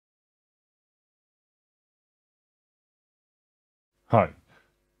Hi,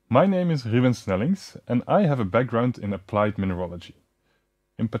 my name is Ruben Snellings and I have a background in applied mineralogy.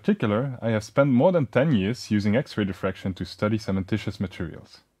 In particular, I have spent more than 10 years using X-ray diffraction to study cementitious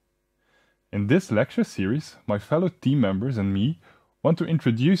materials. In this lecture series, my fellow team members and me want to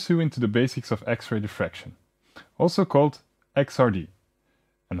introduce you into the basics of X-ray diffraction, also called XRD,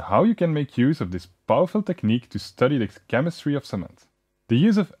 and how you can make use of this powerful technique to study the chemistry of cement. The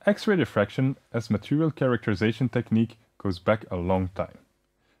use of X-ray diffraction as material characterization technique goes back a long time.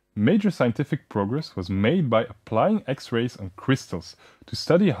 Major scientific progress was made by applying X-rays on crystals to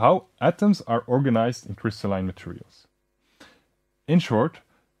study how atoms are organized in crystalline materials. In short,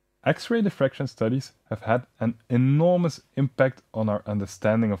 X-ray diffraction studies have had an enormous impact on our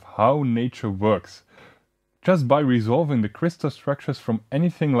understanding of how nature works, just by resolving the crystal structures from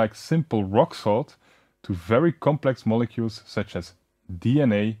anything like simple rock salt to very complex molecules such as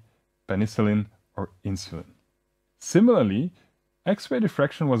DNA, penicillin, or insulin. Similarly, X-ray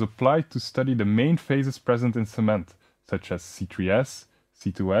diffraction was applied to study the main phases present in cement, such as C3S,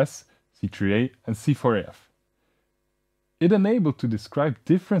 C2S, C3A, and C4AF. It enabled to describe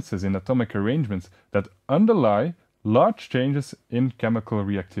differences in atomic arrangements that underlie large changes in chemical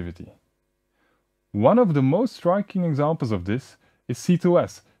reactivity. One of the most striking examples of this is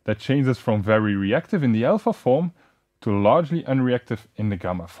C2S, that changes from very reactive in the alpha form to largely unreactive in the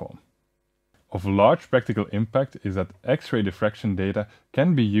gamma form. Of large practical impact is that X-ray diffraction data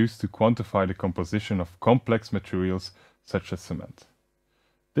can be used to quantify the composition of complex materials such as cement.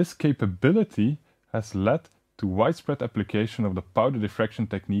 This capability has led to widespread application of the powder diffraction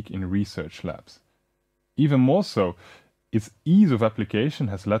technique in research labs. Even more so, its ease of application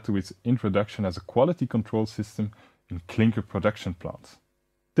has led to its introduction as a quality control system in clinker production plants.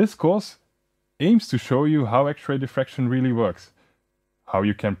 This course aims to show you how X-ray diffraction really works, how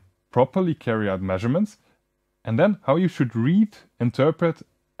you can properly carry out measurements, and then how you should read, interpret,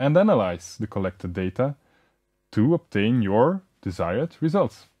 and analyze the collected data to obtain your desired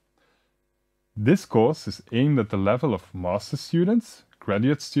results. This course is aimed at the level of master's students,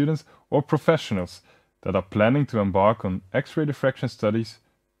 graduate students, or professionals that are planning to embark on X-ray diffraction studies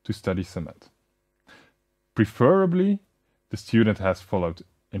to study cement. Preferably, the student has followed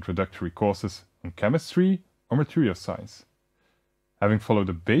introductory courses on chemistry or material science. Having followed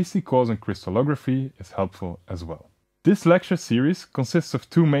a basic course on crystallography is helpful as well. This lecture series consists of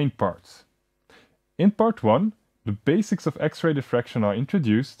two main parts. In part 1, the basics of X-ray diffraction are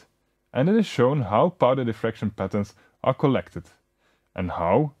introduced, and it is shown how powder diffraction patterns are collected, and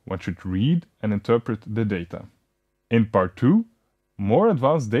how one should read and interpret the data. In part 2, more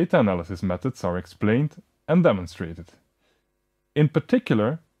advanced data analysis methods are explained and demonstrated. In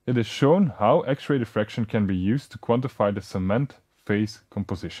particular, it is shown how X-ray diffraction can be used to quantify the cement phase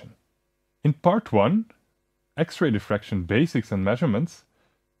composition. In part 1, X-ray diffraction basics and measurements,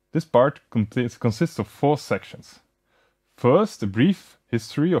 this part consists of 4 sections. First, a brief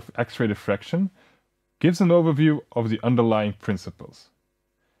history of X-ray diffraction gives an overview of the underlying principles.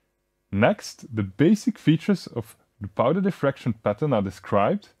 Next, the basic features of the powder diffraction pattern are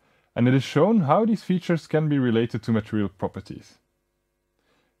described, and it is shown how these features can be related to material properties.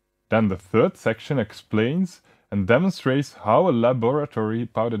 Then the third section explains and demonstrates how a laboratory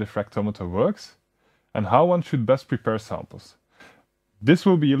powder diffractometer works and how one should best prepare samples. This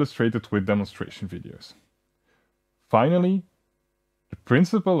will be illustrated with demonstration videos. Finally, the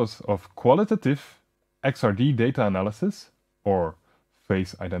principles of qualitative XRD data analysis, or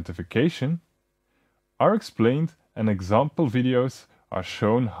phase identification, are explained, and example videos are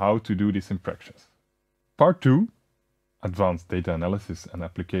shown how to do this in practice. Part 2, Advanced Data Analysis and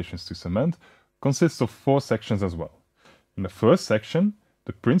Applications to Cement, consists of 4 sections as well. In the first section,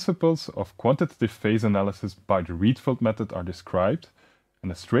 the principles of quantitative phase analysis by the Rietveld method are described,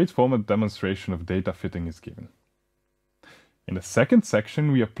 and a straightforward demonstration of data fitting is given. In the second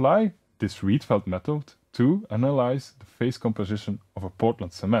section, we apply this Rietveld method to analyze the phase composition of a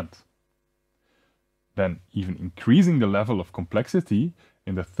Portland cement. Then, even increasing the level of complexity,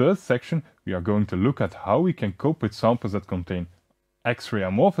 in the third section, we are going to look at how we can cope with samples that contain X-ray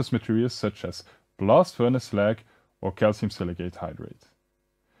amorphous materials such as blast furnace slag or calcium silicate hydrate.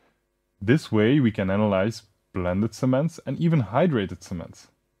 This way we can analyze blended cements and even hydrated cements.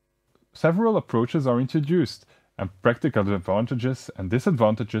 Several approaches are introduced, and practical advantages and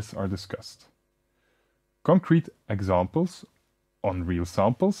disadvantages are discussed. Concrete examples on real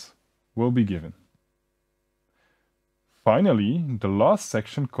samples will be given. Finally, the last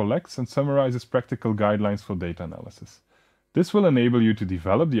section collects and summarizes practical guidelines for data analysis. This will enable you to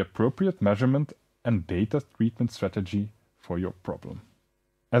develop the appropriate measurement and data treatment strategy for your problem.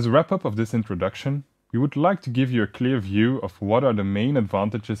 As a wrap-up of this introduction, we would like to give you a clear view of what are the main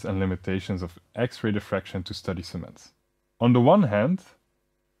advantages and limitations of X-ray diffraction to study cements. On the one hand,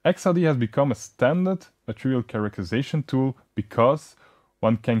 XRD has become a standard material characterization tool because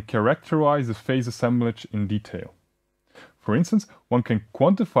one can characterize the phase assemblage in detail. For instance, one can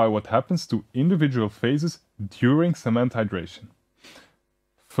quantify what happens to individual phases during cement hydration.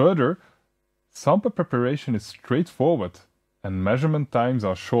 Further, sample preparation is straightforward and measurement times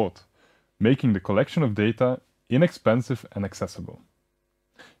are short, making the collection of data inexpensive and accessible.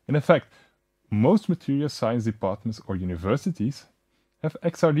 In effect, most material science departments or universities have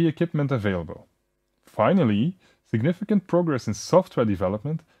XRD equipment available. Finally, significant progress in software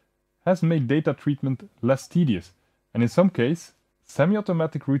development has made data treatment less tedious, and in some cases,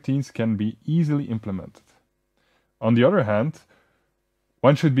 semi-automatic routines can be easily implemented. On the other hand,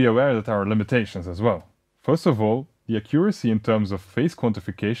 one should be aware that there are limitations as well. First of all, the accuracy in terms of phase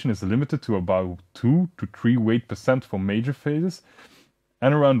quantification is limited to about 2 to 3 weight% for major phases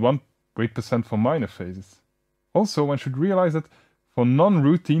and around 1 weight% for minor phases. Also, one should realize that for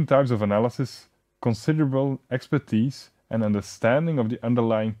non-routine types of analysis, considerable expertise and understanding of the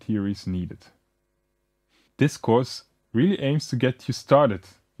underlying theories needed. This course really aims to get you started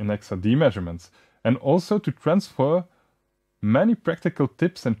in XRD measurements and also to transfer many practical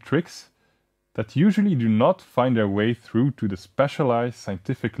tips and tricks that usually do not find their way through to the specialized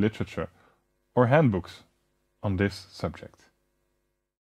scientific literature or handbooks on this subject.